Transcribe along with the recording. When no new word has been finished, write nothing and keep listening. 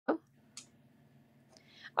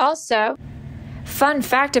Also, fun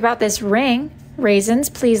fact about this ring, Raisins,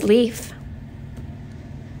 please leave.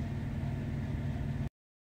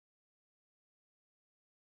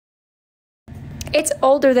 It's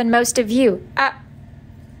older than most of you.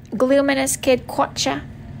 Gluminous kid quatcha.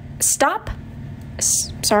 Stop.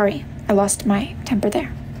 Sorry, I lost my temper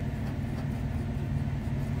there.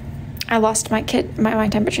 I lost my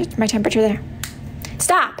temperature there.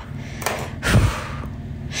 Stop.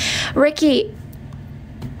 Ricky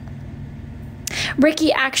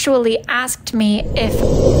actually asked me if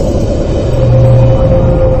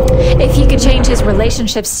he could change his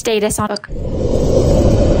relationship status on book.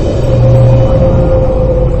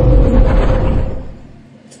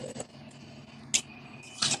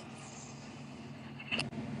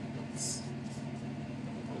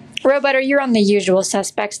 Robutter, you're on the usual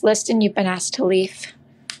suspects list and you've been asked to leave.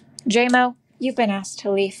 JMO, you've been asked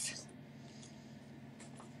to leave.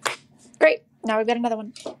 Great, now we've got another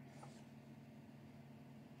one.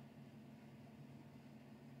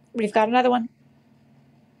 We've got another one.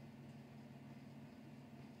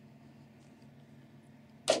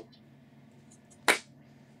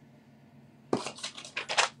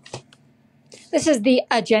 This is the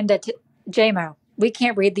agenda to JMO. We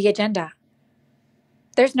can't read the agenda.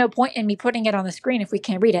 There's no point in me putting it on the screen if we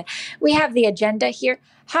can't read it. We have the agenda here.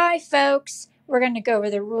 Hi, folks. We're going to go over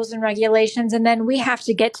the rules and regulations, and then we have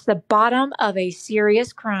to get to the bottom of a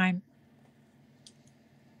serious crime.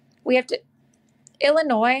 We have to...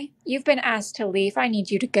 Illinois, you've been asked to leave. I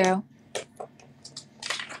need you to go.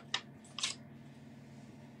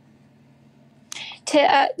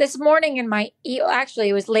 This morning in my... Actually,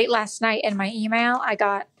 it was late last night in my email. I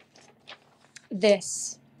got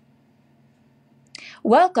this.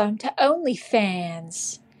 Welcome to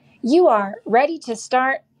OnlyFans. You are ready to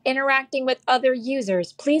start interacting with other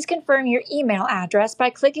users. Please confirm your email address by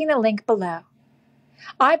clicking the link below.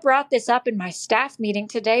 I brought this up in my staff meeting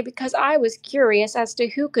today because I was curious as to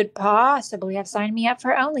who could possibly have signed me up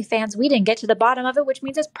for OnlyFans. We didn't get to the bottom of it, which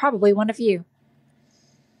means it's probably one of you.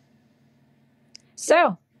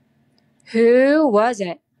 So, who was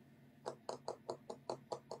it?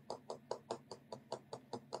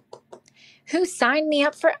 Who signed me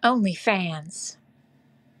up for OnlyFans?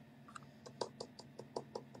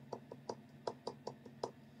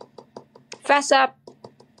 Fess up.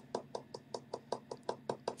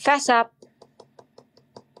 Fess up.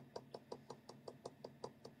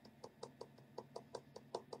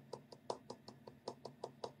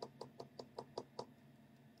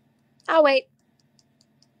 I'll wait.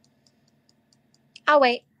 I'll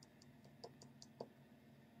wait.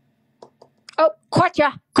 Oh, caught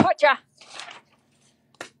ya! Caught ya!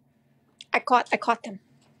 I caught them.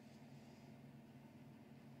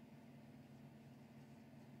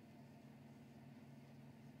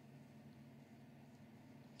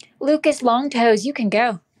 Lucas Longtoes, you can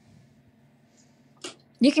go.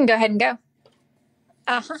 You can go ahead and go.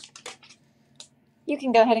 Uh-huh. You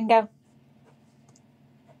can go ahead and go.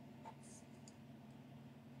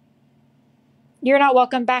 You're not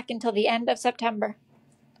welcome back until the end of September.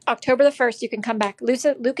 October the 1st, you can come back.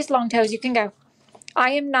 Lucas Longtoes, you can go.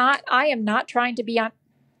 I am not trying to be on...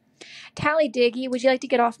 Tally Diggy, would you like to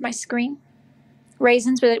get off my screen?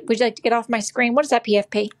 Raisins, would you like to get off my screen? What is that,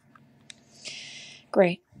 PFP?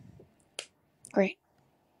 Great. Great.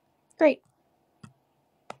 Great.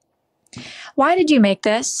 Why did you make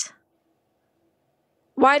this?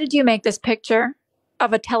 Why did you make this picture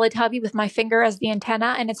of a Teletubby with my finger as the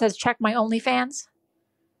antenna and it says, check my OnlyFans?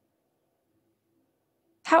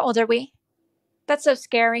 How old are we? That's so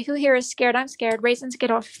scary. Who here is scared? I'm scared. Raisins,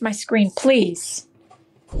 get off my screen, please.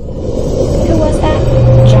 Who was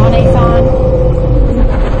that? John Athon.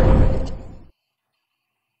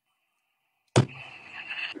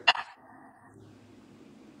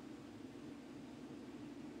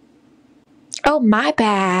 Oh, my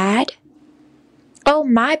bad. Oh,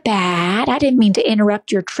 my bad. I didn't mean to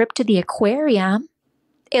interrupt your trip to the aquarium.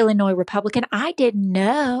 Illinois Republican, I didn't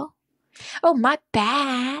know. Oh, my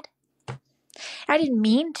bad. I didn't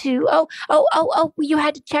mean to. Oh, you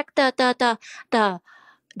had to check the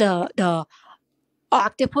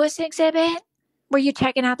octopus exhibit? Were you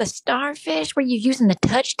checking out the starfish? Were you using the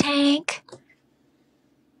touch tank?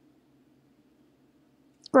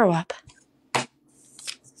 Grow up.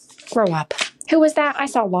 Grow up. Who was that? I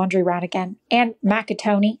saw Laundry Rat again. And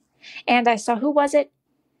Macatoni. And I saw, who was it?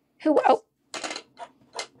 Who? Oh.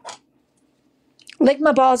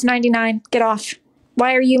 Ligma Balls 99. Get off.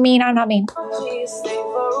 Why are you mean? I'm not mean.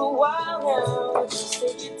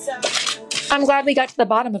 I'm glad we got to the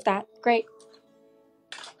bottom of that. Great.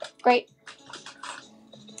 Great.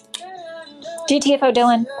 GTFO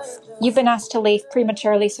Dylan, you've been asked to leave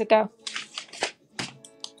prematurely, so go.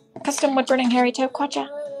 Custom wood burning hairy toe, Quacha.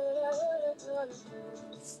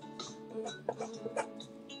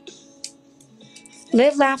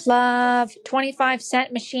 Live, laugh, love.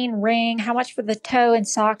 25-cent machine ring. How much for the toe and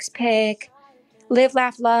socks pick? Live,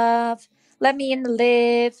 laugh, love. Let me in the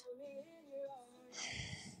live.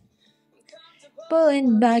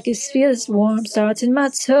 Pulling back, it feels warm. Starts in my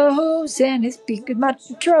toes and it's big my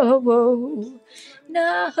control.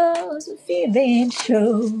 Knows the feeling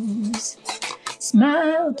shows.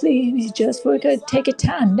 Smile, please, just for good. Take your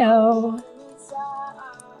time now.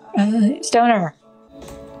 Stoner.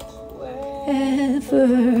 Wherever.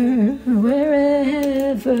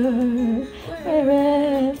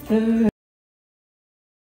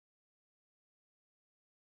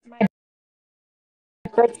 My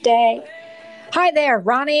birthday. Hi there,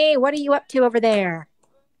 Ronnie. What are you up to over there?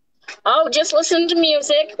 Oh, just listen to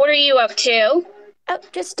music. What are you up to? Oh,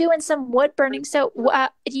 just doing some wood burning. So,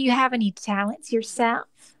 do you have any talents yourself?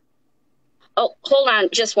 Oh, hold on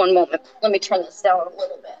just one moment. Let me turn this down a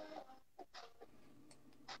little bit.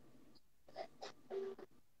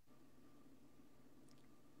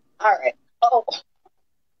 All right. Oh,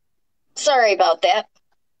 sorry about that.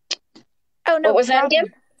 Oh, no What was problem. that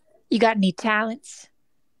again? You got any talents?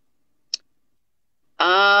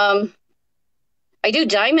 I do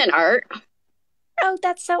diamond art. Oh,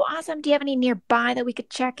 that's so awesome. Do you have any nearby that we could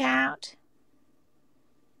check out?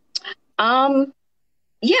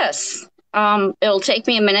 Yes. It'll take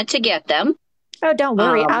me a minute to get them. Oh, don't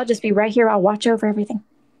worry. I'll just be right here. I'll watch over everything.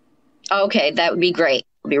 Okay, that would be great.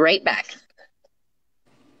 I'll be right back.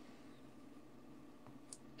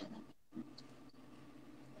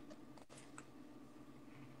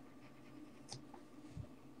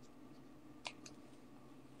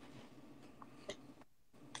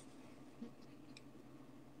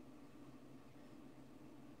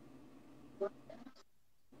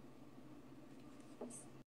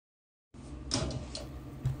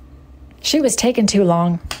 She was taking too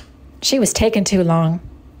long. She was taking too long.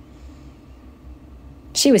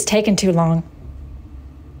 She was taking too long.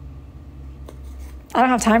 I don't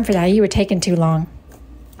have time for that. You were taking too long.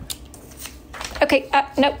 Okay,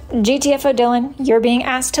 no. GTFO Dylan, you're being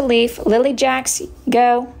asked to leave. Lily Jax,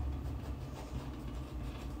 go.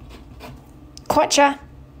 Quacha.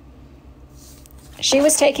 She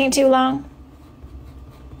was taking too long.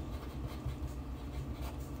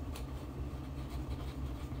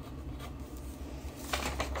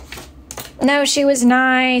 No, she was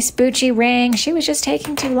nice. Bucci ring. She was just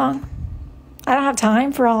taking too long. I don't have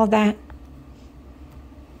time for all of that.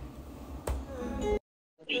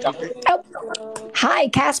 Oh. Hi,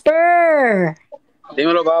 Casper.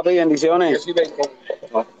 Dímelo, papi, bendiciones.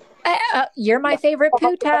 You're my favorite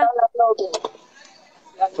puta.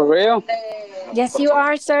 For real? Yes, you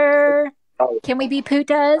are, sir. Can we be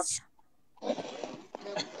putas?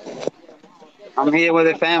 I'm here with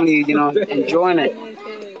the family, enjoying it.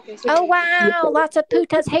 Oh, wow. Lots of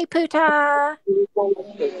putas. Hey, puta.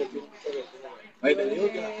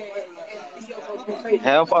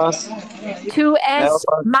 Help us. 2S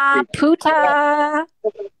ma puta.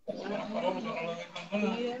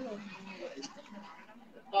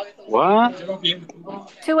 What?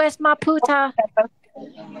 2S ma puta.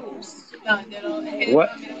 What?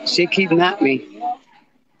 She kidnapped me.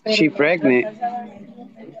 She pregnant.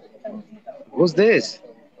 Who's this?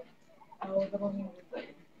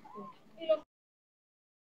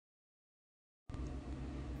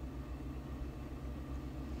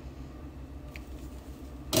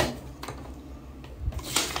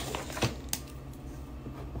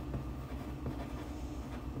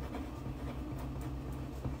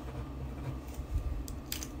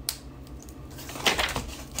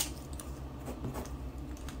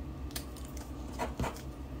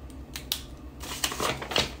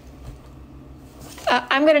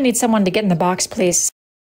 I'm going to need someone to get in the box, please.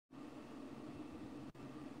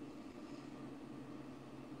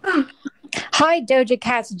 Hi, Doja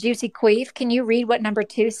Cat's Juicy Queef. Can you read what number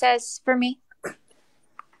 2 says for me?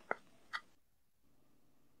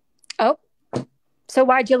 Oh, so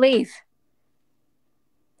why'd you leave?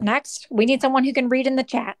 Next, we need someone who can read in the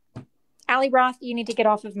chat. Allie Roth, you need to get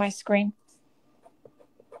off of my screen.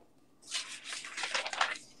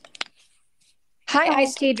 Hi,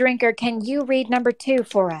 Iced Tea Drinker. Can you read number 2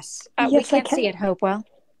 for us? Yes, we can't I can. see it, Hopewell.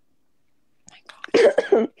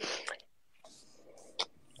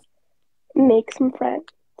 Make some friends.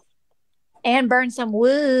 And burn some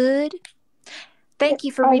wood. Thank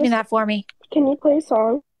you for reading that for me. Can you play a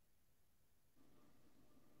song?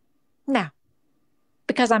 No,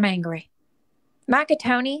 because I'm angry.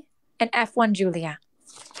 Macatoni and F1 Julia.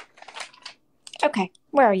 Okay,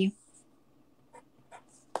 where are you?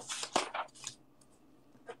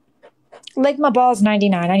 Ligma Ball's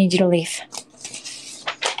 99. I need you to leave.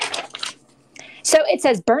 So it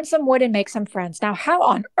says, burn some wood and make some friends. Now, how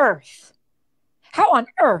on earth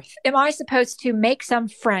am I supposed to make some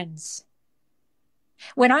friends?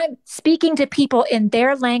 When I'm speaking to people in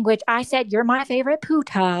their language, I said, you're my favorite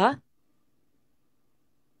puta.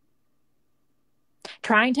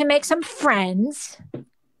 Trying to make some friends.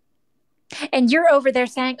 And you're over there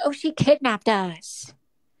saying, oh, she kidnapped us.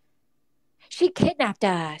 She kidnapped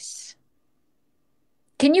us.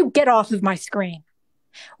 Can you get off of my screen?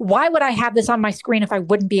 Why would I have this on my screen if I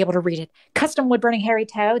wouldn't be able to read it? Custom wood burning Harry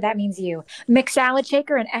Toe, that means you. Mixed Salad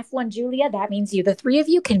Shaker and F1 Julia, that means you. The three of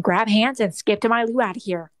you can grab hands and skip to my loo out of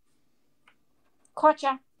here.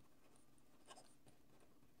 Quacha.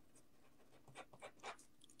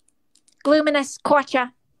 Gluminous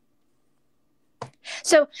Quacha.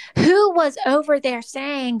 So who was over there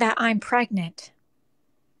saying that I'm pregnant?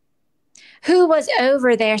 Who was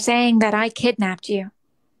over there saying that I kidnapped you?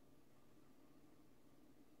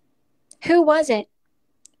 Who was it?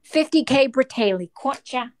 50K Bratelli.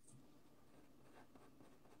 Quacha.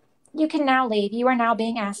 You can now leave. You are now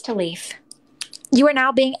being asked to leave. You are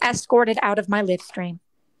now being escorted out of my live stream.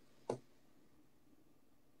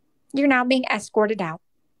 You're now being escorted out.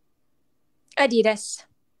 Adidas.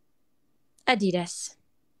 Adidas.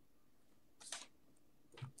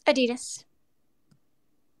 Adidas.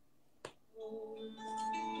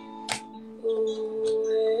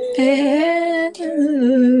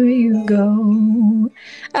 There you go.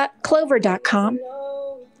 Clover.com.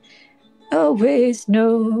 Always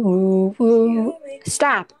know.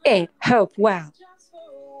 Stop it. Hope. Wow.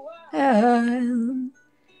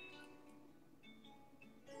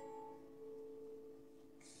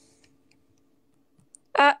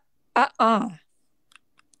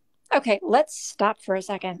 Okay, let's stop for a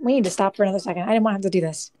second. We need to stop for another second. I didn't want to have to do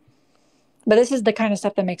this. But this is the kind of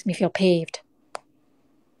stuff that makes me feel peeved.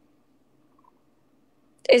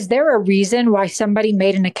 Is there a reason why somebody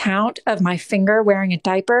made an account of my finger wearing a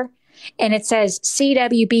diaper and it says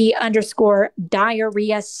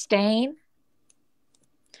CWB_diarrhea stain?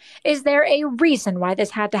 Is there a reason why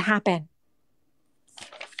this had to happen?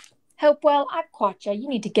 Hopewell, I've caught you. You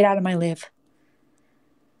need to get out of my live.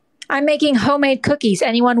 I'm making homemade cookies.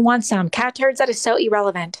 Anyone want some? Cat turds, that is so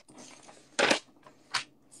irrelevant.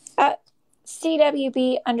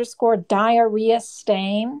 CWB_diarrhea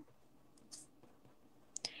stain.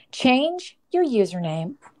 Change your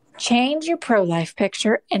username, change your pro-life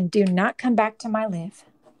picture, and do not come back to my live.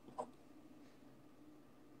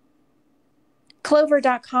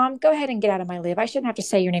 Clover.com, go ahead and get out of my live. I shouldn't have to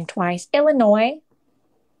say your name twice. Illinois.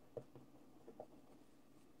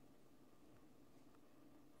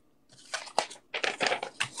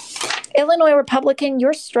 Illinois Republican,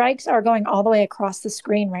 your strikes are going all the way across the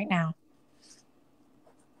screen right now.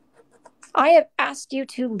 I have asked you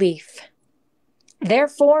to leave.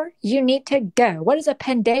 Therefore, you need to go. What is a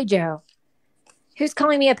pendejo? Who's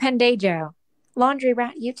calling me a pendejo? Laundry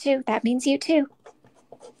rat, you too. That means you too.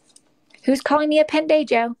 Who's calling me a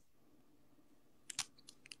pendejo?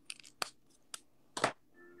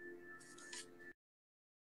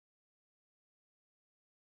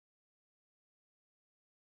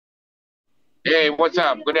 Hey, what's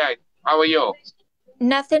up? Good night. How are you?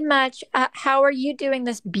 Nothing much. How are you doing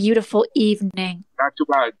this beautiful evening? Not too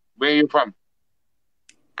bad. Where are you from?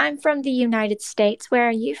 I'm from the United States. Where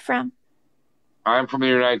are you from? I'm from the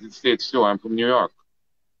United States too. I'm from New York.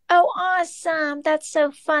 Oh, awesome. That's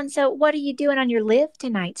so fun. So what are you doing on your live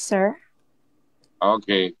tonight, sir?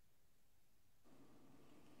 Okay.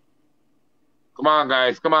 Come on,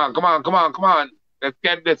 guys. Come on. Let's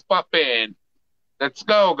get this popping. Let's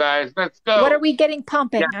go, guys. Let's go. What are we getting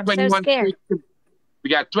pumping? I'm so scared. We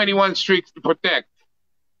got 21 streaks to protect.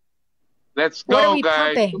 Let's What are go, we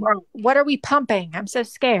guys. pumping? Come on. What are we pumping? I'm so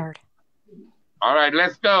scared. All right,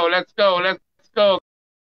 let's go. Let's go. Let's go.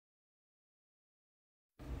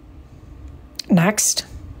 Next.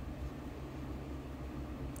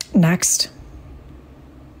 Next.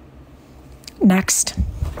 Next.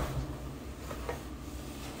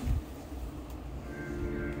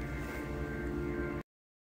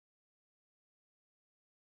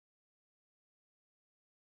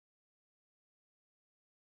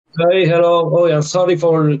 Hi, hello. Oh, I'm sorry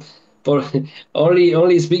for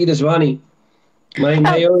only speaking Spanish.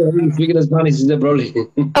 My only speaking Spanish is the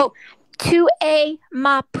problem. Oh, to a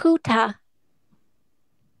maputa.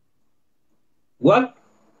 What?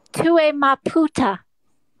 To a maputa.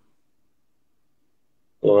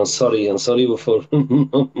 Oh, I'm sorry for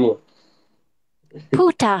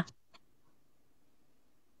Puta.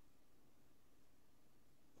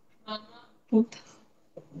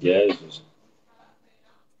 Jesus.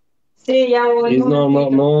 Sí, ya voy. It's no.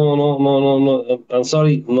 I'm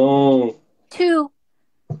sorry. No. To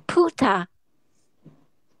puta.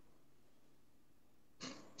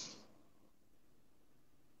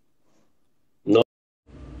 No.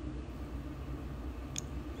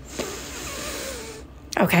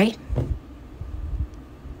 Okay.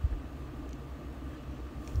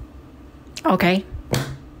 Okay.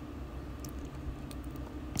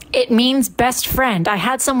 It means best friend. I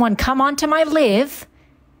had someone come onto my live,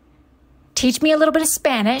 teach me a little bit of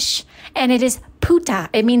Spanish, and it is puta.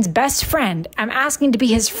 It means best friend. I'm asking to be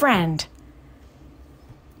his friend.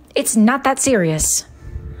 It's not that serious.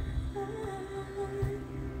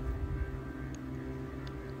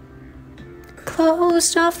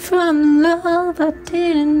 Closed off from love, I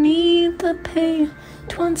didn't need the pain.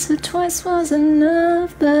 Once or twice was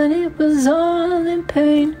enough, but it was all in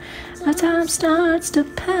pain. My time starts to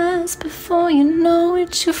pass before you know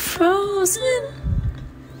it, you're frozen.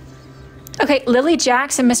 Okay, Lily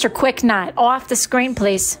Jackson, Mr. Quicknut, off the screen,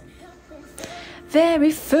 please.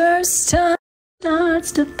 Very first time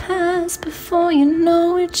starts to pass before you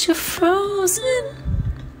know it, you're frozen.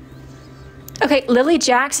 Okay, Lily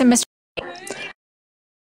Jackson, Mr.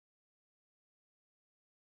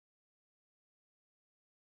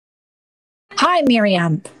 Hi,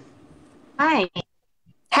 Miriam. Hi.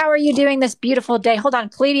 How are you doing this beautiful day? Hold on,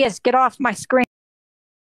 Clevius, get off my screen,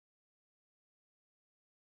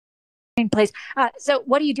 please. So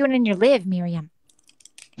what are you doing in your live, Miriam?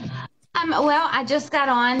 Well, I just got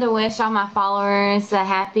on to wish all my followers a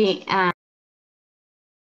happy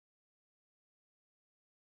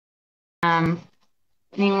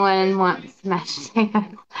anyone wants smashed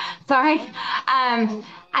potatoes? Sorry.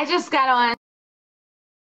 I just got on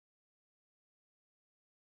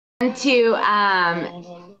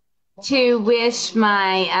to wish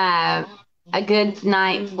my a good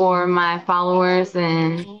night for my followers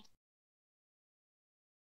and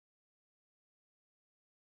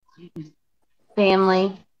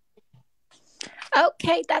family.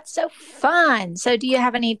 Okay, that's so fun. So do you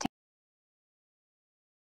have any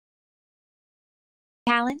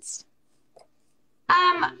talents?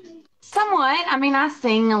 Somewhat. I mean, I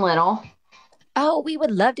sing a little. Oh, we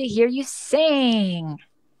would love to hear you sing.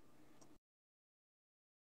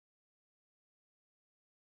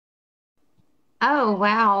 Oh,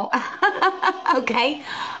 wow. Okay.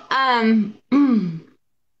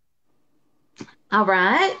 All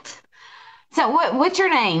right. So what's your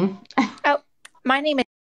name? Oh, my name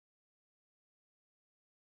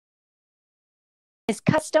is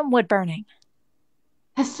Custom Wood Burning.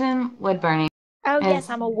 Custom Wood Burning. Oh, yes,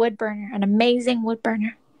 I'm a wood burner, an amazing wood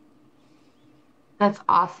burner. That's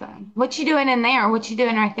awesome. What you doing in there? What you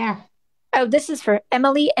doing right there? Oh, this is for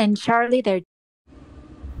Emily and Charlie. They're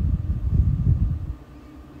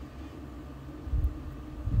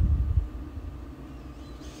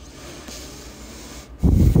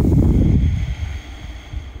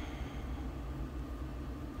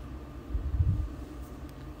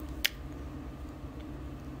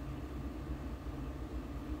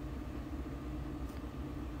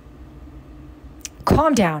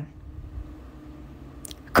calm down.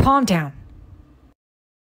 Calm down.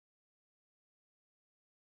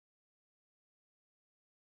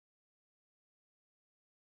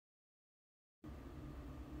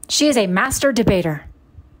 She is a master debater.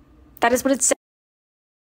 That is what it says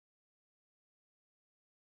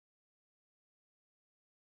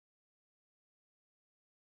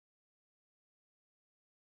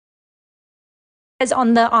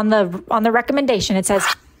on the recommendation. It says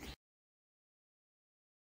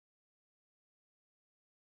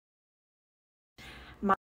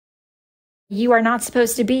you are not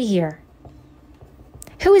supposed to be here.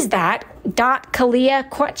 Who is that? Dot Kalia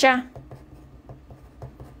Kwacha?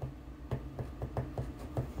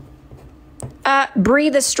 Bree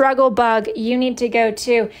the Struggle Bug, you need to go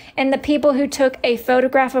too. And the people who took a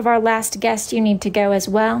photograph of our last guest, you need to go as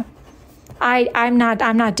well. I'm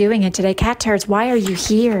not doing it today. Cat Turds, why are you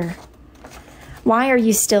here? Why are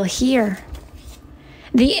you still here?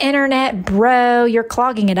 The internet, bro, you're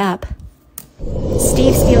clogging it up.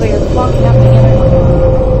 Steve Steeler, you're clogging up the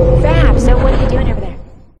internet. Fab, so what are you doing over there?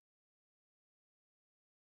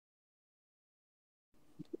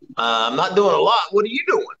 I'm not doing a lot. What are you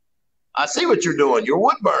doing? I see what you're doing. You're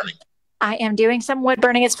wood burning. I am doing some wood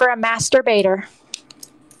burning. It's for a masturbator.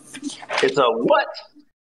 It's a what?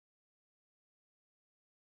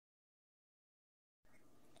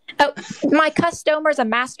 Oh, my customer's a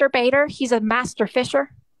masturbator. He's a master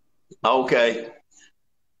fisher. Okay.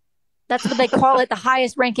 That's what they call it. The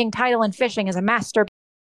highest ranking title in fishing is a master.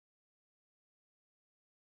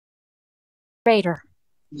 Raider.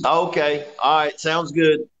 Okay. All right. Sounds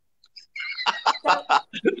good. So,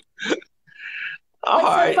 All what's so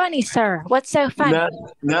right. funny, sir? What's so funny?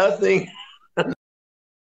 Nothing.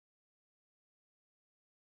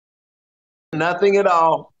 Nothing at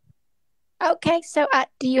all. Okay, so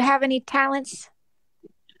do you have any talents?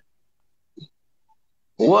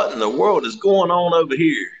 What in the world is going on over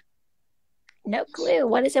here? No clue.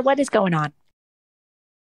 What is it? What is going on?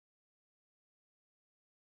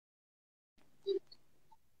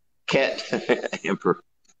 Cat Emperor.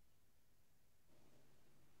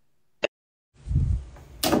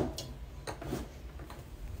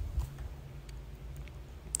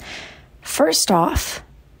 First off,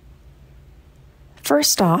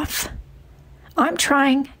 I'm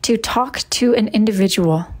trying to talk to an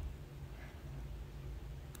individual.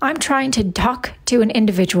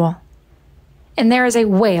 And there is a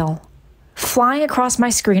whale flying across my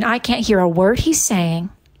screen. I can't hear a word he's saying.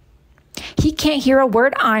 He can't hear a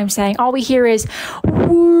word I'm saying. All we hear is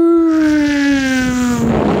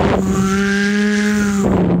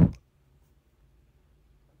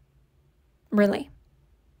really?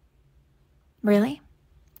 Really?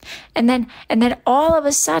 And then all of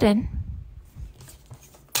a sudden,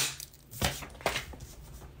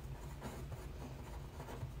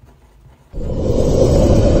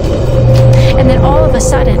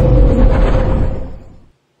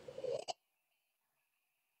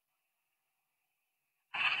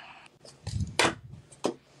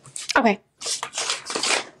 okay.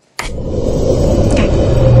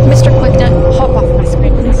 Mr. Quicknut, hop off my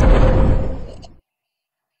screen, please.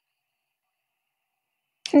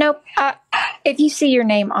 Nope. If you see your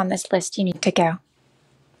name on this list, you need to go.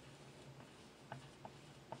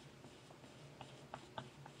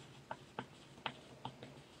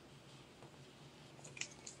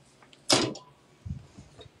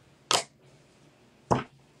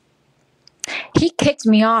 He kicked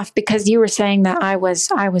me off because you were saying that I was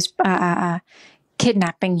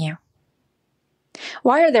kidnapping you.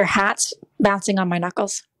 Why are there hats bouncing on my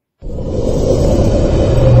knuckles?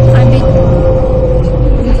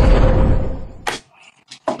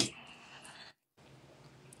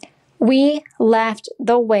 We left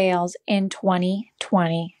the whales in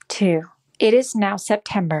 2022. It is now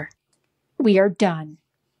September. We are done.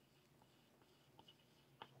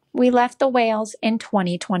 We left the whales in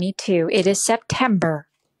 2022. It is September.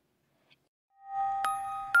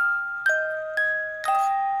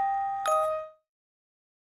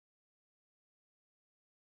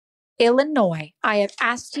 Illinois, I have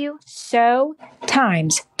asked you so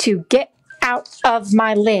times to get out of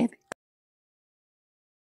my live.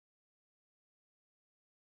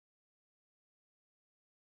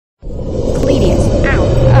 Cletus, out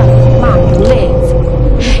of my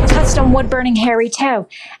live. Custom wood burning hairy toe,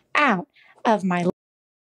 out of my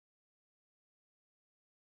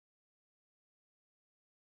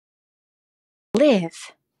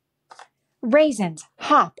live. Raisins,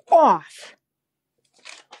 hop off.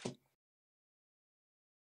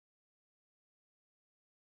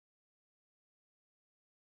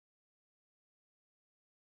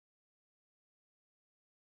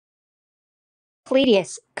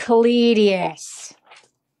 Cletus.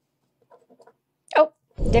 Oh,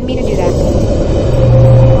 didn't mean to do that.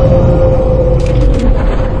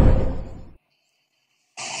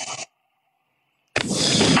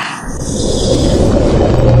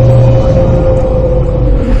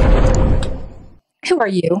 Who are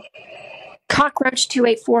you? Cockroach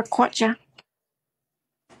 284 Quatcha.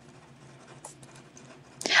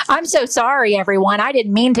 I'm so sorry, everyone. I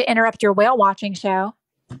didn't mean to interrupt your whale watching show.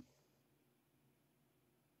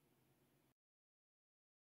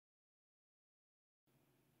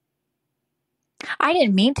 I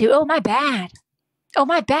didn't mean to. Oh, my bad. Oh,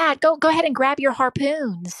 my bad. Go ahead and grab your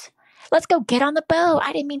harpoons. Let's go get on the boat.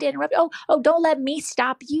 I didn't mean to interrupt. Oh, don't let me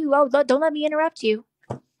stop you. Oh, don't let me interrupt you.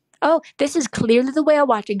 Oh, this is clearly the whale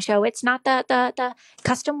watching show. It's not the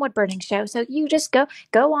custom wood burning show. So you just go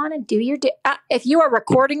on and do your... if you are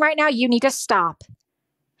recording right now, you need to stop.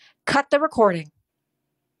 Cut the recording.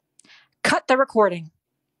 Cut the recording.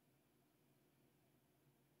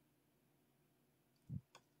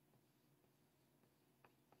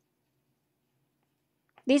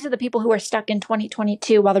 These are the people who are stuck in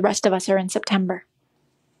 2022 while the rest of us are in September.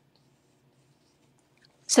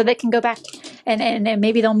 So they can go back and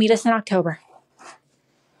maybe they'll meet us in October.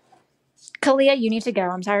 Kalia, you need to go.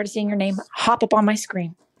 I'm tired of seeing your name hop up on my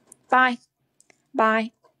screen. Bye.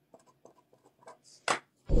 Bye.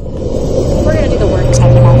 We're going to do the work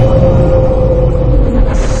excited about it.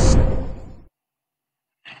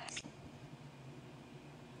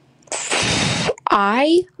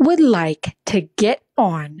 I would like to get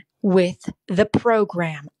on with the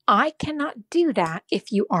program. I cannot do that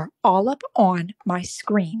if you are all up on my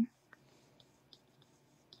screen.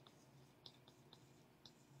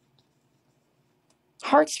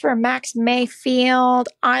 Hearts for Max Mayfield.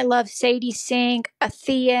 I love Sadie Sink. A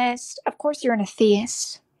theist. Of course you're an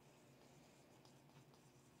atheist.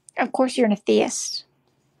 Of course you're an atheist.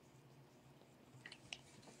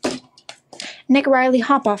 Nick Riley,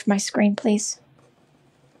 hop off my screen, please.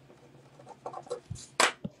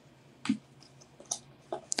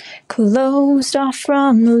 Closed off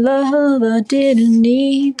from love, I didn't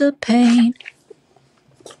need the pain.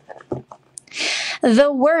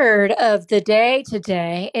 The word of the day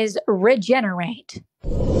today is regenerate.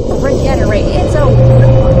 Regenerate. It's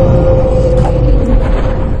a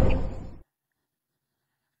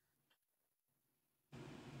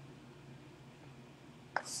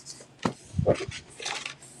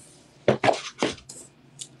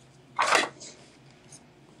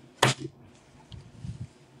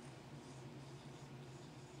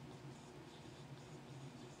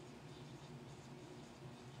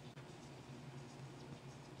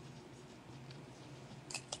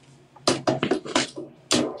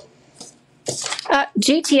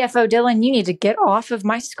GTFO Dylan, you need to get off of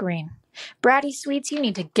my screen. Bratty Sweets, you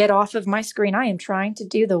need to get off of my screen. I am trying to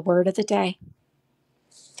do the word of the day.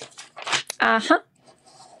 Uh-huh.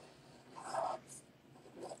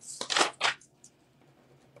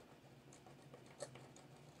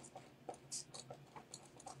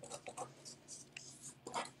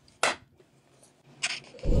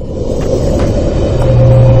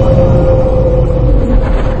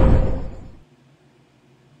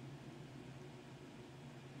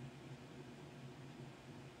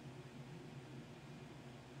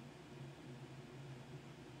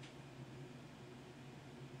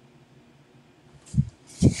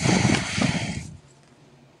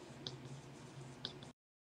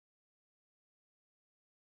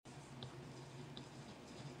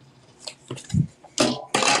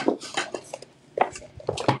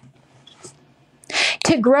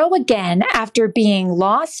 To grow again after being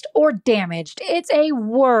lost or damaged. It's a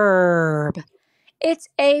verb. It's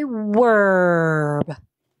a verb.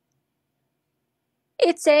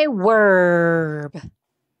 It's a verb.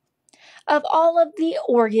 Of all of the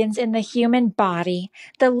organs in the human body,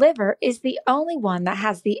 the liver is the only one that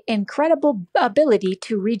has the incredible ability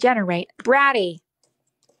to regenerate. Bratty.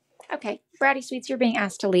 Okay, Bratty Sweets, you're being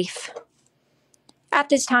asked to leave. At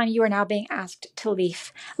this time, you are now being asked to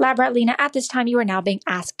leave. Labrat Lena, at this time, you are now being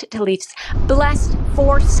asked to leave. Blessed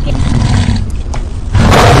foreskin.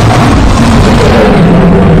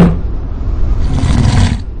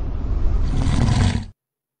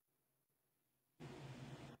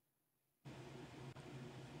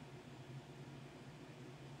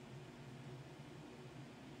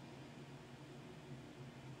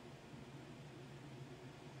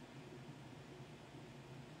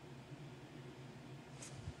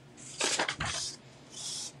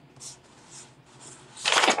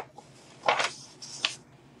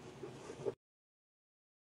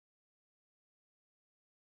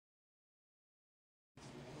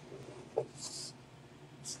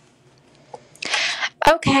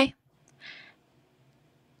 Okay.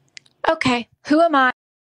 Okay, who am I?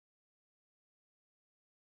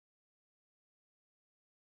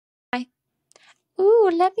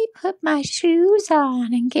 Ooh, let me put my shoes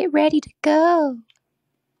on and get ready to go.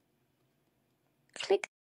 Click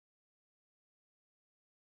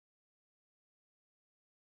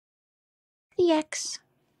the X.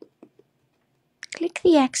 Click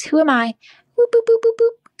the X. Who am I? Boop, boop, boop, boop,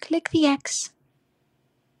 boop. Click the X.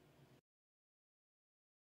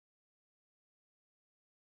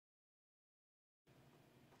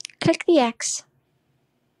 Click the X.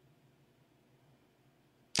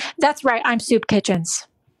 That's right, I'm Soup Kitchens.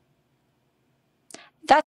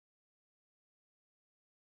 That's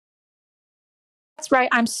right,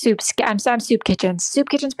 I'm Soup Kitchens. Soup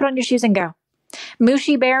Kitchens, put on your shoes and go.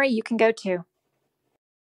 Mushy Berry, you can go too.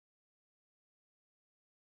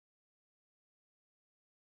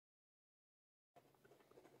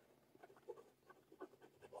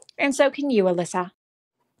 And so can you, Alyssa.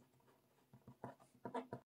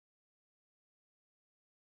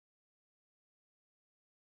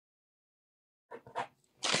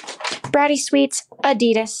 Bratty Sweets,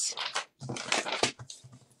 Adidas.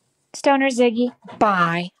 Stoner Ziggy,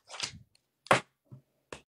 bye.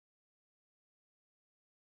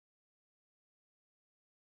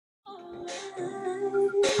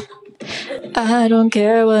 I don't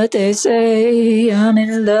care what they say, I'm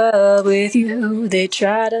in love with you. They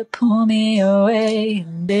try to pull me away,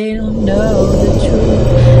 and they don't know the truth.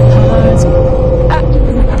 Hearts.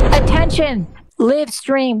 Attention! live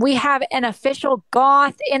stream. We have an official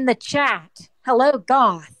goth in the chat. Hello,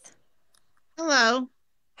 goth. Hello.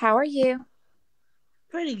 How are you?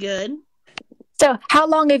 Pretty good. So, how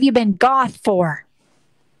long have you been goth for?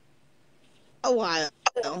 A while.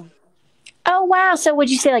 Oh, wow. So, would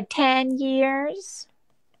you say like 10 years?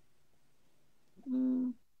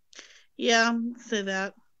 Yeah, say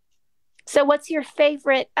that. So, what's your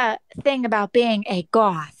favorite thing about being a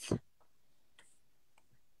goth?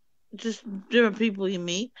 Just different people you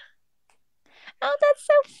meet. Oh, that's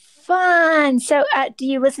so fun. So, do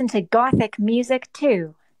you listen to gothic music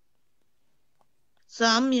too?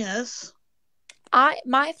 Some, yes.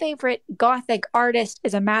 My favorite gothic artist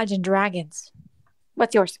is Imagine Dragons.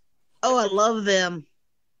 What's yours? Oh, I love them.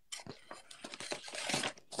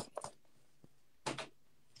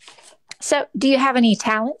 So, do you have any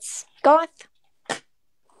talents, goth?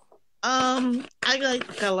 I like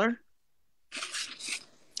to color.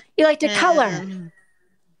 You like to color?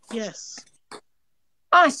 Yes.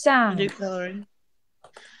 Awesome. I do coloring.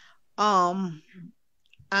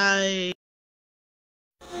 I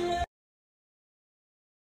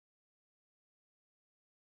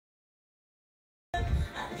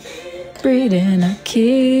bleeding, I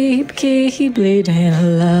keep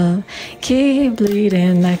bleeding, love. Keep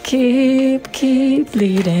bleeding, I keep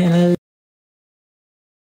bleeding, love.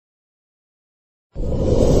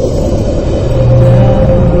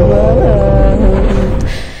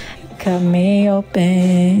 Cut me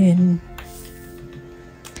open.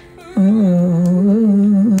 Ooh.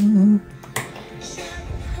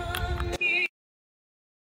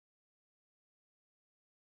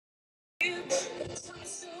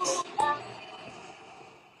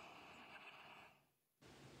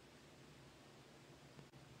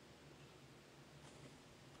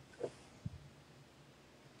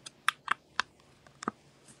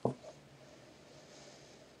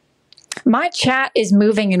 My chat is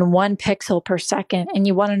moving in 1 pixel per second, and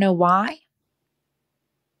you want to know why?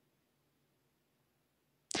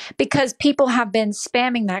 Because people have been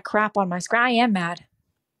spamming that crap on my screen. I am mad.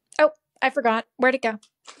 Oh, I forgot. Where'd it go?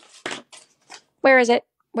 Where is it?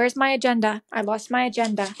 Where's my agenda? I lost my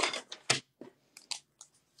agenda.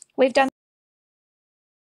 We've done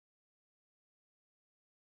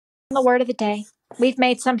the word of the day. We've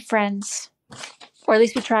made some friends. Or at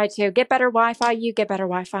least we tried to. Get better Wi-Fi. You get better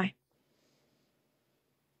Wi-Fi.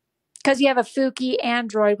 Because you have a Fuki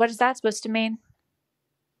Android. What is that supposed to mean?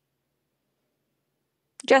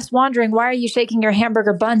 Just wondering, why are you shaking your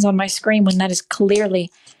hamburger buns on my screen when that is clearly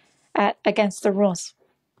against the rules?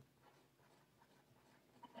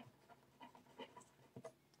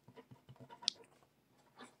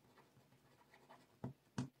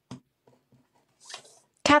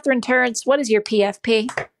 Catherine Turns, what is your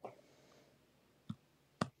PFP?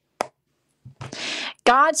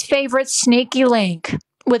 God's favorite sneaky link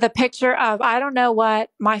with a picture of, I don't know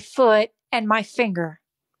what, my foot and my finger.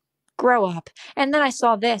 Grow up. And then I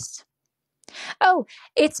saw this. Oh,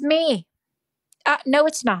 it's me. No,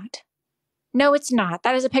 it's not. No, it's not.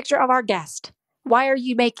 That is a picture of our guest. Why are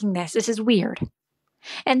you making this? This is weird.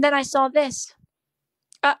 And then I saw this.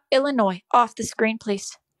 Illinois, off the screen,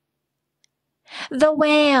 please. The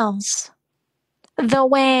whales. The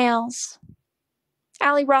whales.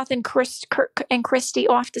 Ali Roth and Christy,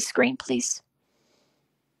 off the screen, please.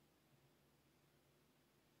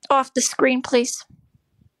 Off the screen, please.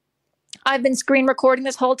 I've been screen recording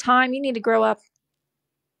this whole time. You need to grow up.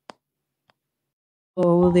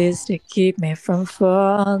 Oh, this to keep me from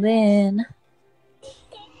falling.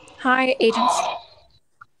 Hi, agents.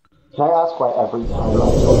 Can I ask why every time I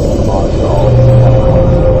open the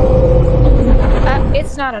box,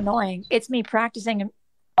 it's not annoying. It's me practicing. Can't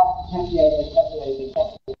hear anything.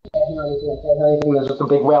 There's just a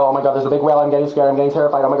big whale. Oh my god, there's a big whale. I'm getting scared. I'm getting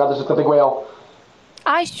terrified. Oh my god, there's just a big whale.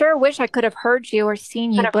 I sure wish I could have heard you or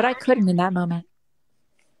seen you, but I couldn't in that moment.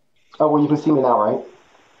 Oh, well, you can see me now, right?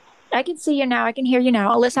 I can see you now. I can hear you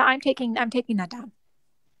now. Alyssa, I'm taking that down.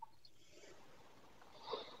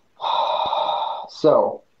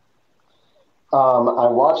 So, I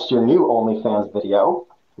watched your new OnlyFans video.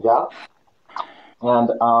 Yeah. And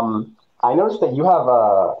I noticed that you have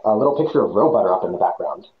a little picture of Roe Butter up in the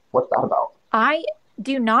background. What's that about? I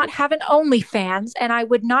do not have an OnlyFans, and I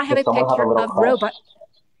would not have a picture of Roe Butter.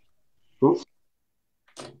 Oops.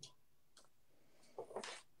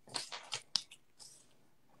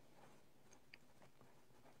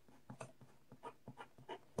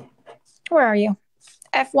 Where are you?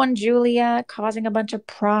 F1 Julia causing a bunch of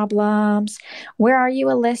problems. Where are you,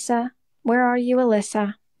 Alyssa? Where are you,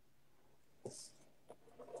 Alyssa?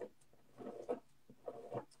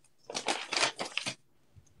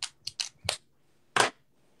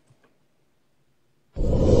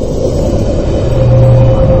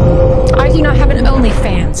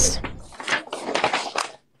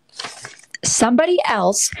 Somebody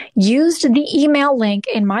else used the email link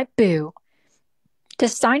in my boo to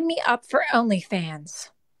sign me up for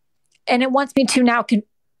OnlyFans. And it wants me to now get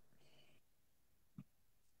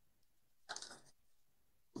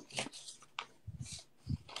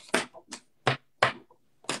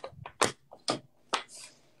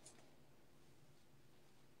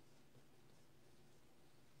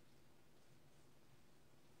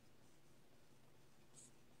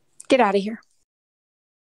out of here.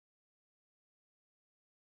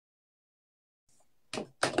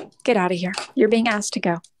 Get out of here. You're being asked to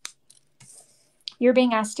go. You're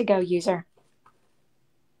being asked to go, user.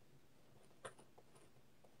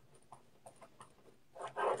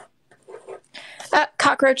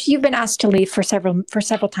 Cockroach, you've been asked to leave for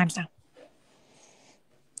several times now.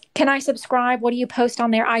 Can I subscribe? What do you post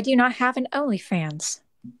on there? I do not have an OnlyFans.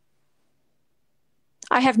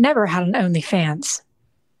 I have never had an OnlyFans.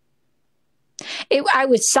 I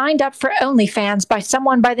was signed up for OnlyFans by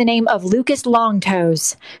someone by the name of Lucas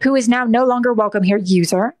Longtoes, who is now no longer welcome here,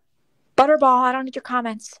 user. Butterball, I don't need your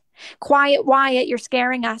comments. Quiet Wyatt, you're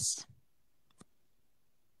scaring us.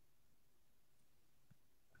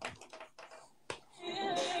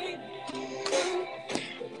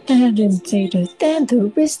 And then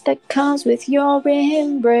the risk that comes with your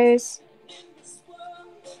embrace.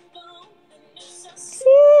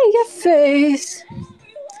 See your face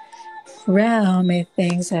around me,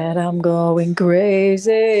 thinks that I'm going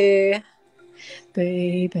crazy.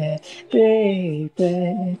 Baby,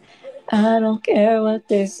 baby, I don't care what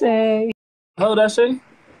they say. How did I say?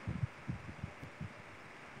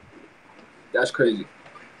 That's crazy.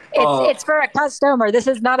 It's for a customer. This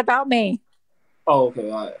is not about me. Oh, okay,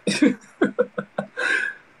 all right.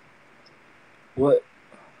 What?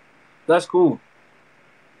 That's cool.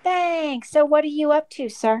 Thanks. So what are you up to,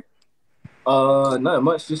 sir? Not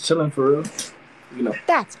much. Just chilling for real. You know.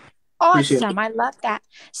 That's awesome. I love that.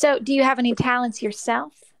 So do you have any talents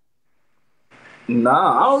yourself?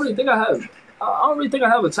 Nah, I don't really think I have. I don't really think I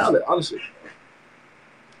have a talent, honestly.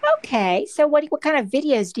 Okay. So what kind of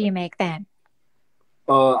videos do you make then?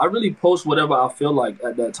 I really post whatever I feel like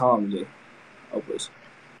at that time, Jay. Please.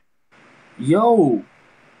 Yo.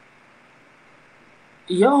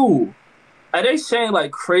 Are they saying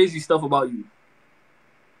like crazy stuff about you?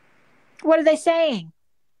 What are they saying?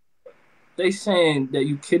 They saying that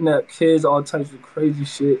you kidnap kids, all types of crazy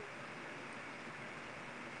shit.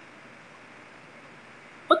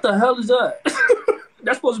 What the hell is that?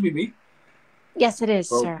 That's supposed to be me. Yes, it is,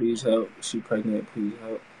 Bro, sir. Please help. She's pregnant. Please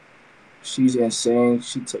help. She's insane.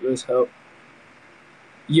 She took this help.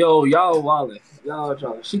 Yo, y'all wildin'. Y'all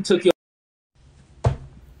trying. She took your.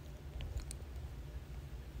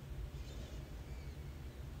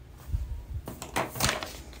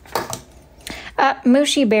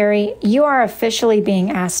 Mushy Berry, you are officially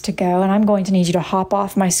being asked to go, and I'm going to need you to hop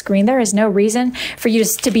off my screen. There is no reason for you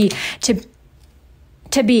to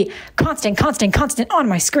be constant on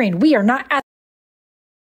my screen. We are not at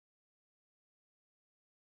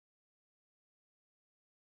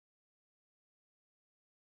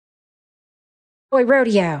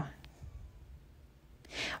rodeo.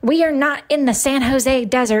 We are not in the San Jose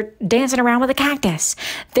desert dancing around with a cactus.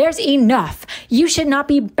 There's enough. You should not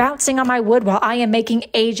be bouncing on my wood while I am making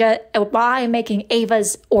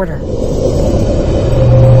Ava's order.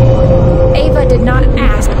 Ava did not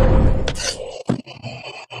ask.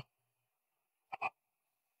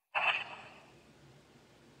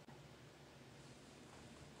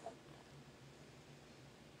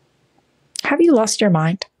 Have you lost your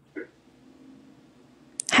mind?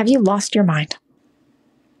 Have you lost your mind?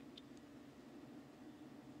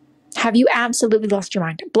 Have you absolutely lost your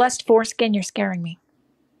mind? Blessed foreskin, you're scaring me.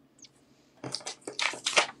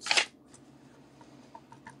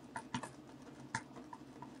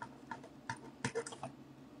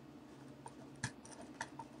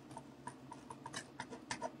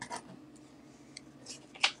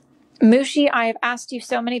 Mushi, I have asked you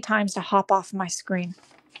so many times to hop off my screen.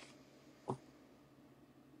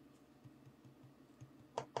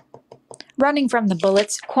 Running from the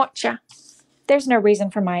bullets, quatcha. There's no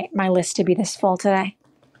reason for my list to be this full today.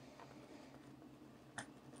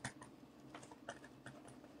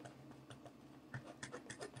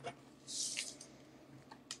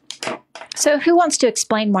 So who wants to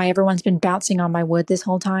explain why everyone's been bouncing on my wood this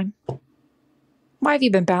whole time? Why have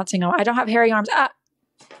you been bouncing on? I don't have hairy arms.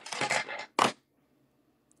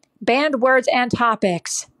 Banned words and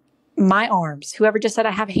topics. My arms. Whoever just said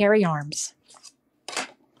I have hairy arms.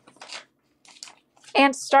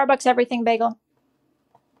 And Starbucks Everything Bagel.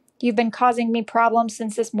 You've been causing me problems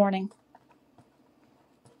since this morning.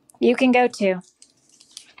 You can go too.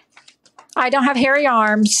 I don't have hairy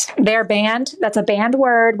arms. They're banned. That's a banned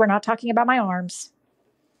word. We're not talking about my arms.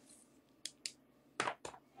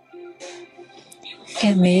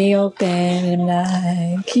 Get me open and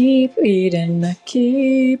I keep bleeding. I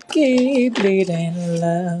keep bleeding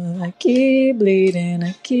love. I keep bleeding.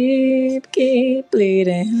 I keep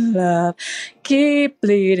bleeding love. Keep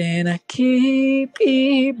bleeding. I keep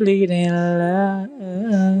bleeding love.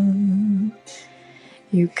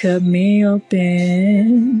 You cut me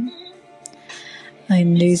open.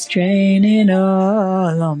 I'm draining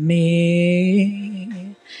all on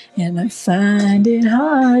me, and I find it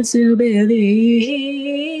hard to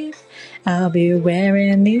believe I'll be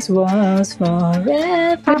wearing these walls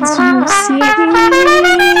forever to see.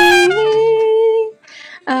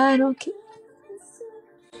 I don't care.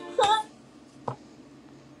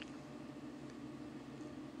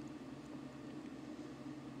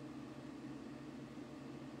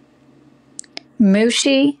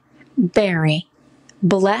 Mushy berry,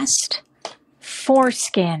 blessed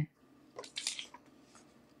foreskin.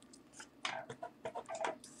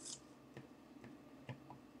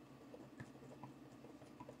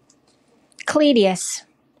 Cledius.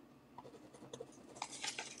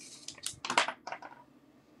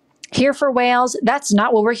 Here for whales. That's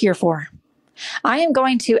not what we're here for. I am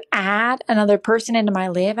going to add another person into my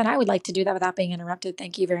live, and I would like to do that without being interrupted.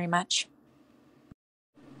 Thank you very much.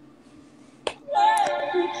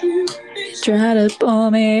 Try to pull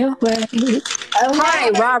me away. Oh, hi,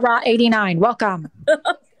 Rah 89. Welcome.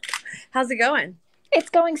 How's it going? It's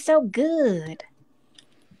going so good.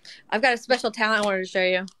 I've got a special talent I wanted to show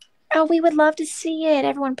you. Oh, we would love to see it.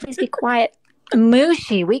 Everyone, please be quiet.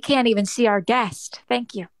 Mushy, we can't even see our guest.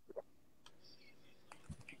 Thank you.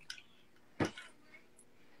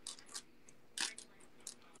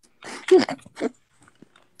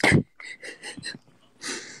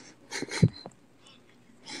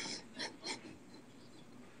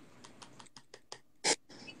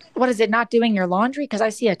 What is it, not doing your laundry? Because I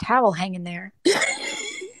see a towel hanging there.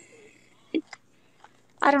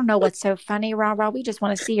 I don't know what's so funny, Rah. We just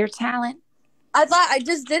want to see your talent. I thought I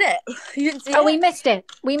just did it. You didn't see it? Oh, we missed it.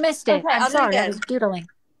 We missed it. Okay, I'm I'll do it sorry. I again. was doodling.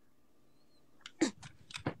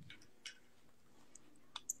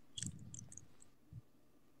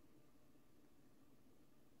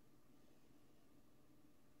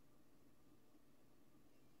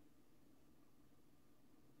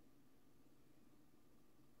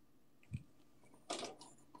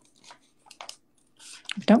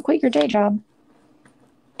 Don't quit your day job.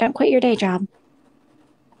 Don't quit your day job.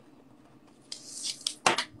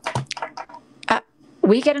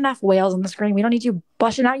 We get enough whales on the screen. We don't need you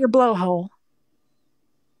busting out your blowhole.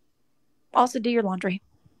 Also, do your laundry.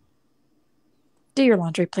 Do your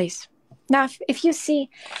laundry, please. Now, if you see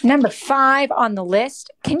number 5 on the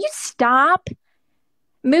list, can you stop?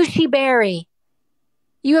 Mushy Berry,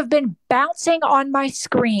 you have been bouncing on my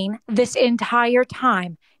screen this entire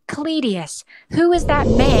time. Cledius, who is that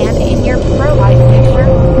man in your pro-life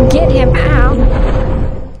picture? Get him out.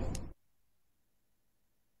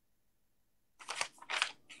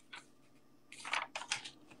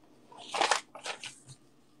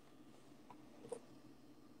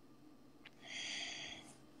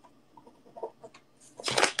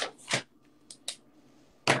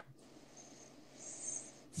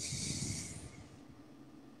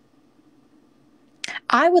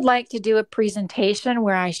 I would like to do a presentation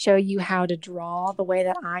where I show you how to draw the way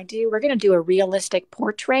that I do. We're going to do a realistic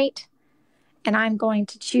portrait, and I'm going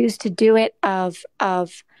to choose to do it of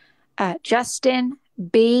Justin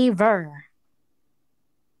Bieber.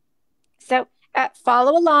 So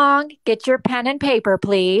follow along. Get your pen and paper,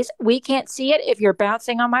 please. We can't see it if you're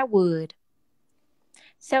bouncing on my wood.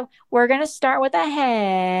 So we're going to start with the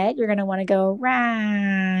head. You're going to want to go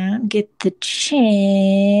around, get the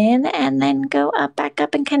chin, and then go up, back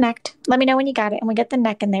up, and connect. Let me know when you got it. And we get the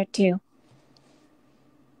neck in there, too.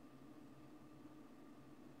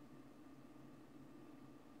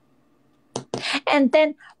 And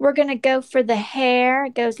then we're going to go for the hair.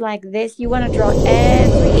 It goes like this. You want to draw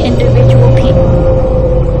every individual piece.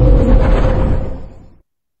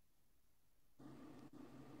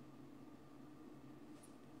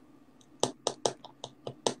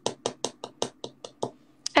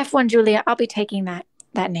 F1 Julia, I'll be taking that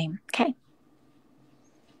name, okay?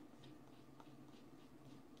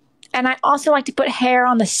 And I also like to put hair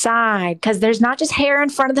on the side because there's not just hair in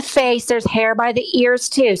front of the face, there's hair by the ears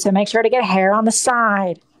too. So make sure to get hair on the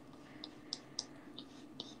side.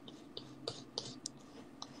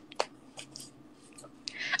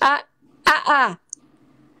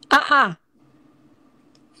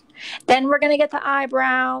 Then we're going to get the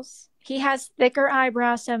eyebrows. He has thicker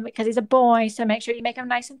eyebrows, so because he's a boy, so make sure you make them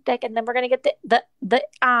nice and thick. And then we're gonna get the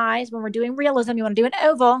eyes. When we're doing realism, you want to do an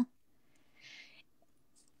oval,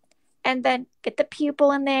 and then get the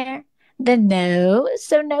pupil in there. The nose.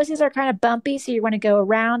 So noses are kind of bumpy, so you want to go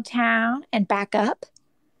around town and back up,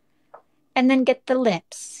 and then get the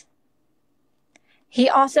lips. He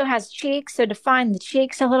also has cheeks, so define the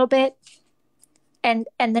cheeks a little bit, and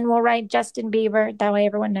then we'll write Justin Bieber. That way,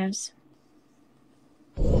 everyone knows.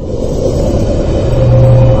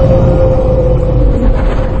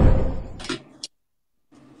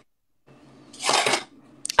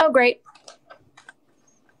 Oh, great.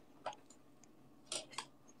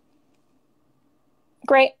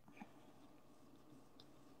 Great.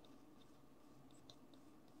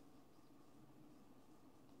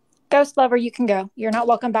 Ghost lover, you can go. You're not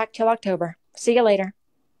welcome back till October. See you later.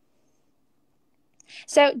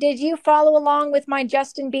 So, did you follow along with my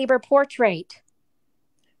Justin Bieber portrait?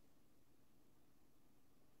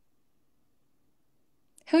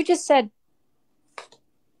 Who just said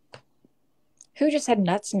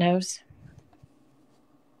nuts nose?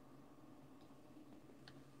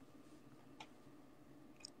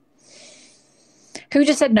 Who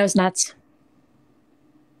just said nose nuts?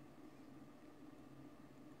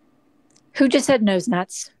 Who just said nose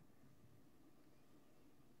nuts?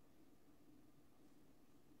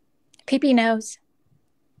 Pee-pee nose.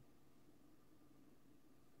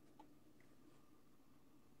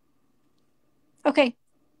 Okay.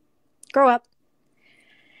 Grow up.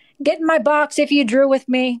 Get in my box if you drew with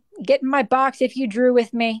me. Get in my box if you drew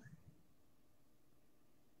with me.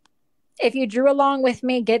 If you drew along with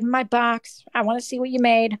me, get in my box. I want to see what you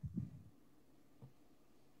made.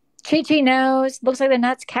 Chi-Chi nose. Looks like the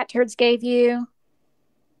nuts cat turds gave you.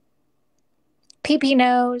 Pee-pee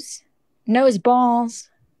nose. Nose balls.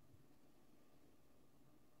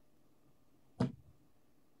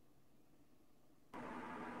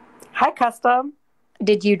 Hi, Custom.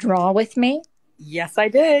 Did you draw with me? Yes, I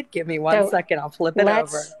did. Give me one second. I'll flip it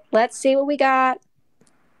over. Let's see what we got.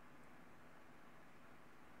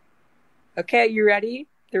 Okay, you ready?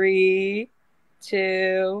 3,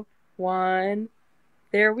 2, 1.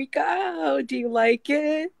 There we go. Do you like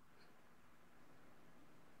it?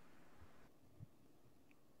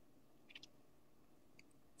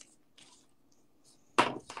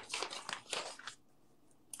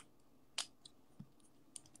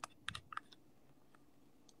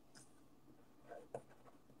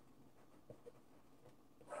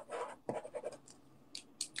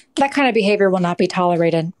 That kind of behavior will not be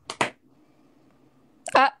tolerated.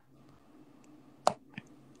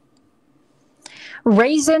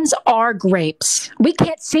 Raisins are grapes. We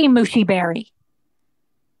can't see Mushy Berry.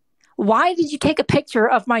 Why did you take a picture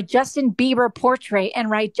of my Justin Bieber portrait and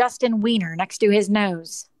write Justin Wiener next to his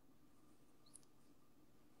nose?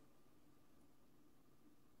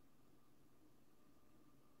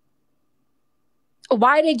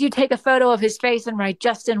 Why did you take a photo of his face and write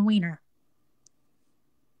Justin Wiener?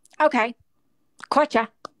 Okay. Gotcha.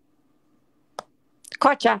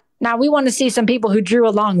 Gotcha. Now we want to see some people who drew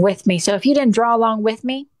along with me. So if you didn't draw along with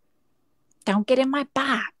me, don't get in my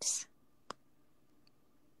box.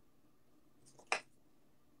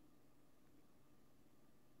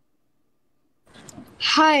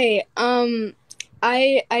 Hi.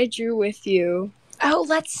 I drew with you. Oh,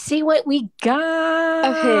 let's see what we got.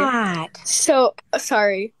 Okay. So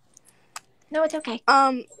sorry. No, it's okay.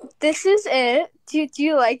 This is it. Do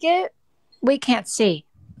you like it? We can't see.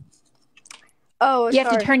 Oh, you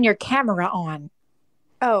have to turn your camera on.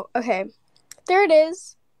 Oh, okay. There it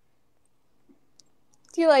is.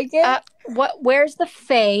 Do you like it? Where's the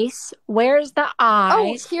face? Where's the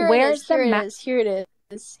eyes? Oh, here Where's it is. Here it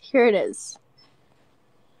is. Here it is.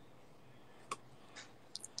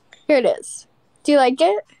 Here it is. Do you like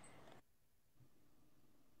it?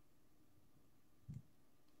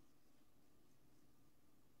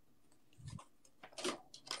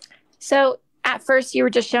 So at first you were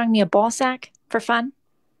just showing me a ball sack for fun?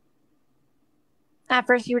 At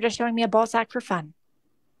first you were just showing me a ball sack for fun.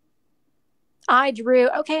 I drew.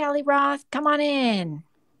 Okay, Allie Roth, come on in.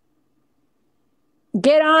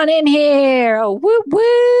 Get on in here. Whoop,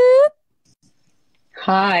 whoop.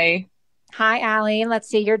 Hi. Hi, Allie. Let's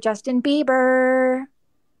see. You're Justin Bieber.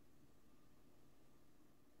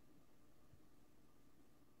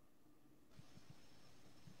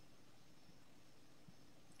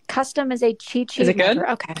 Custom is a cheat sheet. Is it good?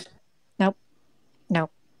 Okay. Nope.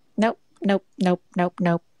 Nope. Nope. Nope. Nope. Nope.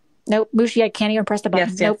 Nope. Nope. Mushi, I can't even press the button.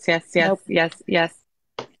 Yes, nope. yes, yes, Nope. yes, yes.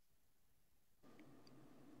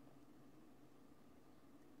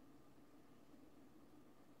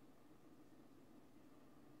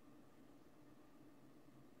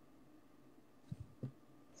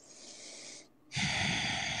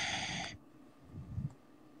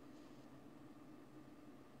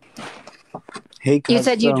 Hey, You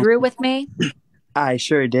said you Custom. drew with me? I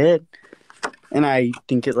sure did. And I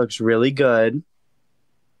think it looks really good.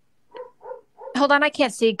 Hold on, I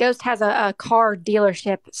can't see. Ghost has a car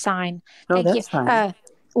dealership sign. No, Thank you. that's fine.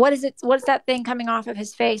 What is it? What's that thing coming off of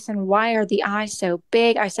his face? And why are the eyes so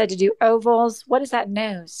big? I said to do ovals. What is that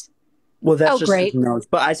nose? Well, that's just great. his nose.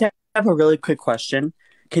 But I have a really quick question.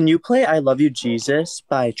 Can you play I Love You, Jesus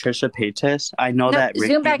by Trisha Paytas? I know that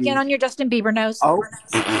Ricky... Zoom back in on your Justin Bieber nose. Oh,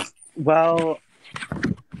 well,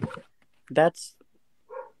 that's...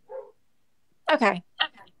 Okay.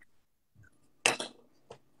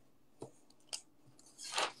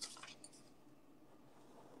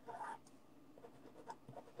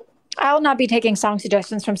 I'll not be taking song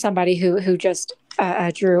suggestions from somebody who just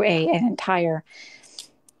drew an entire...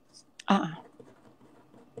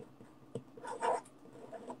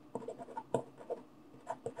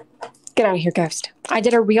 Get out of here, Ghost. I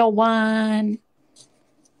did a real one.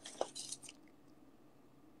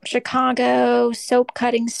 Chicago, soap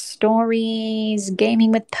cutting stories,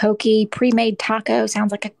 gaming with Pokey, pre-made taco.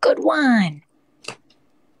 Sounds like a good one.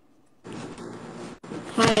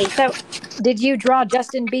 Hi. So, did you draw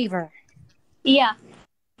Justin Bieber? Yeah.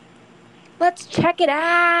 Let's check it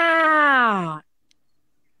out.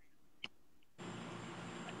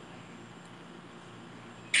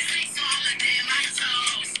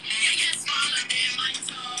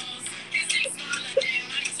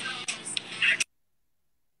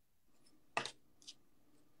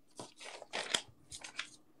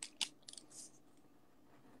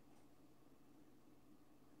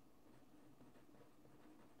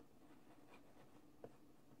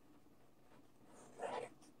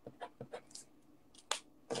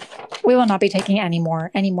 We will not be taking any more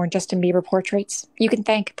Justin Bieber portraits. You can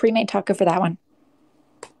thank Pre-Made Taco for that one.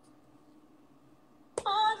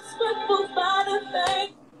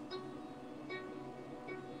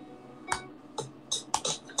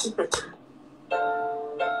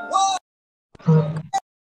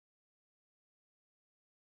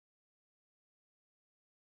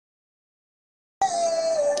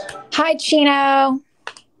 Hi, Chino.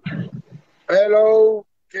 Hello.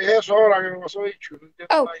 ¿Qué es eso ahora que no os he dicho?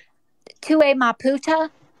 Oh, tu ma puta?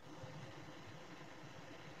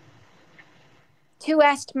 Tu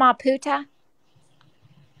est ma puta?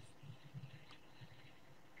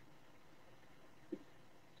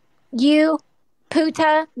 You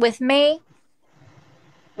puta with me?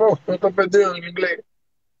 No, no estoy perdido en inglés.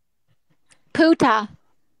 Puta.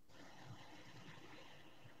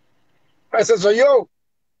 Ese soy yo.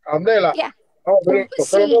 Candela. Yeah. Oh, pero ¿por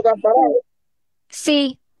qué no están parados?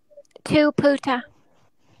 Sí. Tu puta.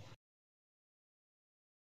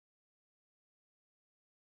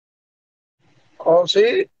 Oh,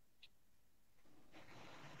 sí.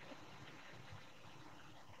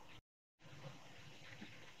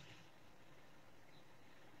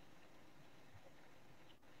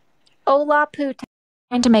 Hola puta.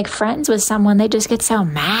 Trying to make friends with someone, they just get so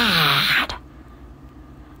mad.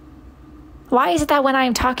 Why is it that when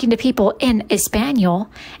I'm talking to people in Espanol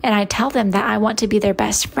and I tell them that I want to be their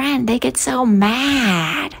best friend, they get so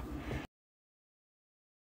mad?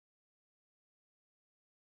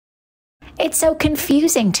 It's so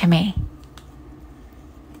confusing to me.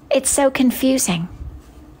 It's so confusing.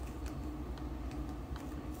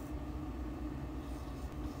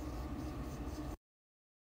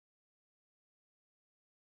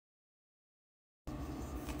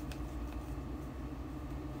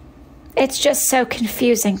 It's just so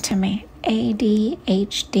confusing to me.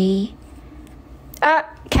 ADHD.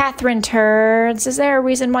 Catherine Turds, is there a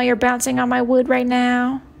reason why you're bouncing on my wood right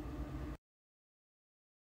now?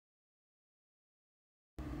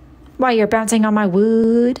 Why you're bouncing on my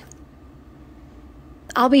wood?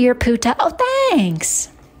 I'll be your puta. Oh, thanks.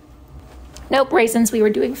 Nope, Raisins, we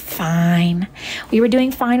were doing fine. We were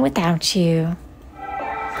doing fine without you.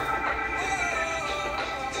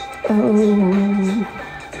 Oh.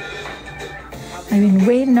 I've been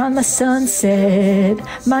waiting on the sunset,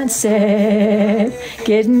 mindset,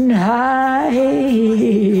 getting high,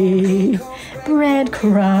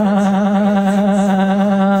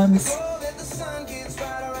 breadcrumbs.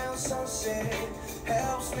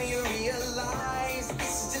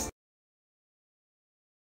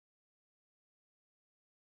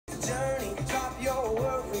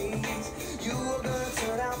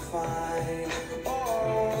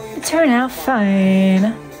 Turn out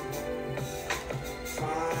fine.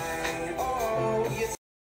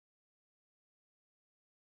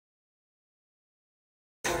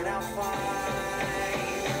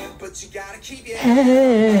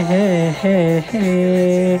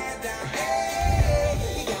 Hey.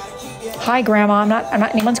 Hi, Grandma. I'm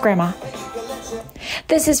not anyone's grandma.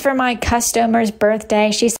 This is for my customer's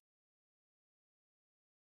birthday. She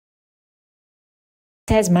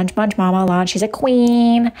says, munch, munch, mama, launch. She's a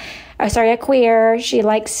queen. Oh, sorry, a queer. She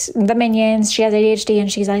likes the Minions. She has ADHD,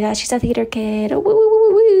 and she's like that. She's a theater kid. Woo, woo,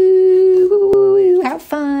 woo, woo, woo, woo, woo. Have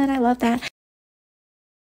fun. I love that.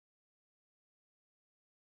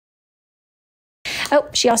 Oh,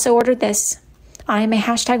 she also ordered this. I am a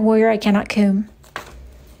hashtag warrior. I cannot coom.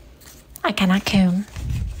 I cannot coom.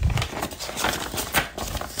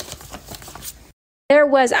 There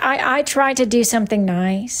was, I tried to do something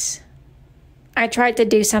nice. I tried to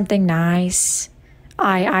do something nice.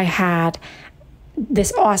 I had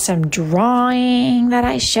this awesome drawing that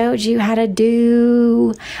I showed you how to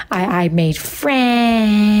do. I made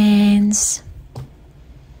friends.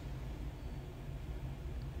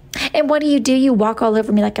 And what do? You walk all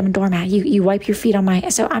over me like I'm a doormat. You wipe your feet on my,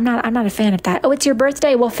 so I'm not a fan of that. Oh, it's your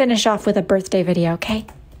birthday? We'll finish off with a birthday video, okay?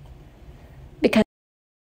 Because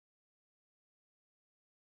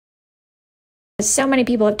so many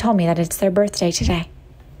people have told me that it's their birthday today.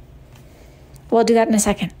 We'll do that in a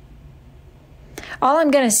second. All I'm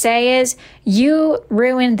going to say is you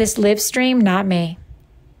ruined this live stream, not me.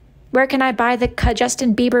 Where can I buy the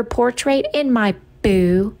Justin Bieber portrait? In my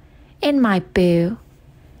boo. In my boo.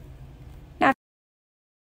 Now,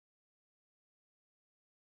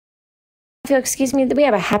 if you'll excuse me, we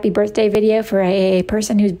have a happy birthday video for a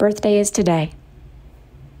person whose birthday is today.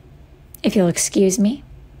 If you'll excuse me.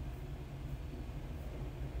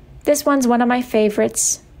 This one's one of my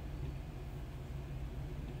favorites.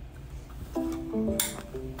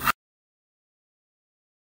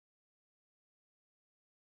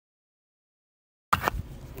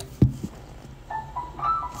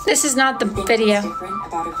 This is not the video.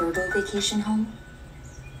 About a Virgo vacation home?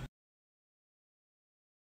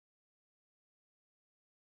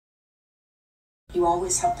 You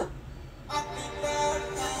always have the... Happy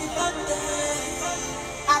birthday.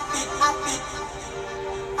 Happy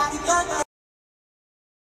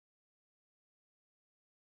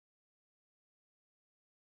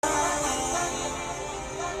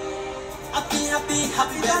birthday.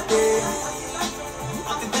 Happy birthday.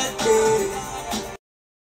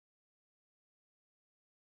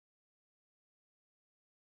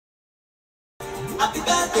 Happy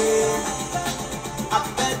birthday.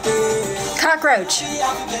 Cockroach.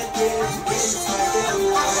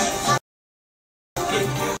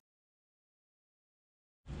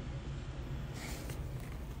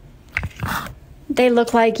 They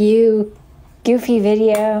look like you. Goofy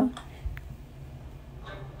video.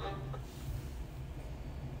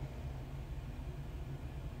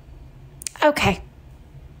 Okay.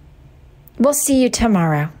 We'll see you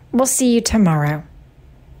tomorrow. We'll see you tomorrow.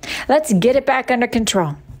 Let's get it back under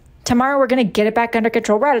control. Tomorrow we're going to get it back under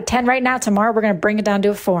control. We're at a 10 right now. Tomorrow we're going to bring it down to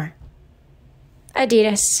a 4.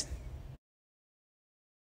 Adidas.